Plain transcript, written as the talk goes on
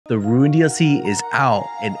The Ruin DLC is out,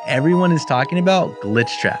 and everyone is talking about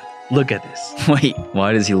Glitchtrap. Look at this. Wait,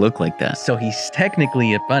 why does he look like that? So he's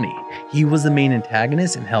technically a bunny. He was the main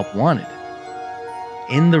antagonist and Help Wanted.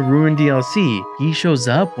 In the Ruin DLC, he shows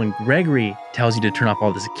up when Gregory tells you to turn off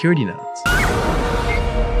all the security nodes.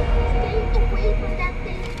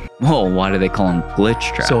 Whoa, why do they call him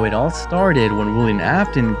Glitchtrap? So it all started when William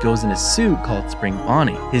Afton goes in a suit called Spring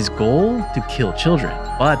Bonnie. His goal? To kill children.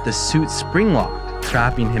 But the suit spring-locked,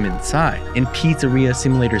 trapping him inside. In Pizzeria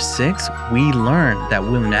Simulator 6, we learned that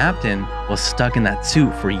William Afton was stuck in that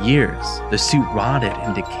suit for years. The suit rotted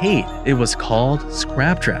and decayed. It was called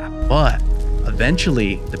Scraptrap, but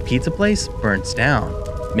eventually the pizza place burns down,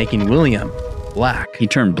 making William black. He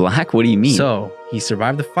turned black? What do you mean? So he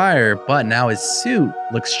survived the fire, but now his suit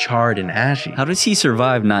looks charred and ashy. How does he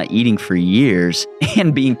survive not eating for years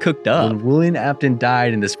and being cooked up? When William Afton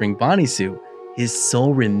died in the Spring Bonnie suit, his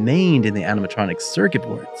soul remained in the animatronic circuit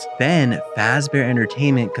boards. Then, Fazbear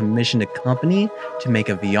Entertainment commissioned a company to make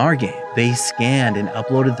a VR game. They scanned and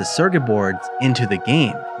uploaded the circuit boards into the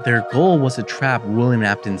game. Their goal was to trap William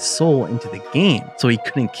Afton's soul into the game so he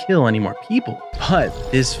couldn't kill any more people. But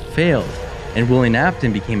this failed, and William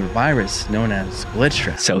Afton became a virus known as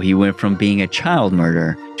Glitchtrap. So he went from being a child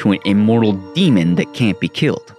murderer to an immortal demon that can't be killed.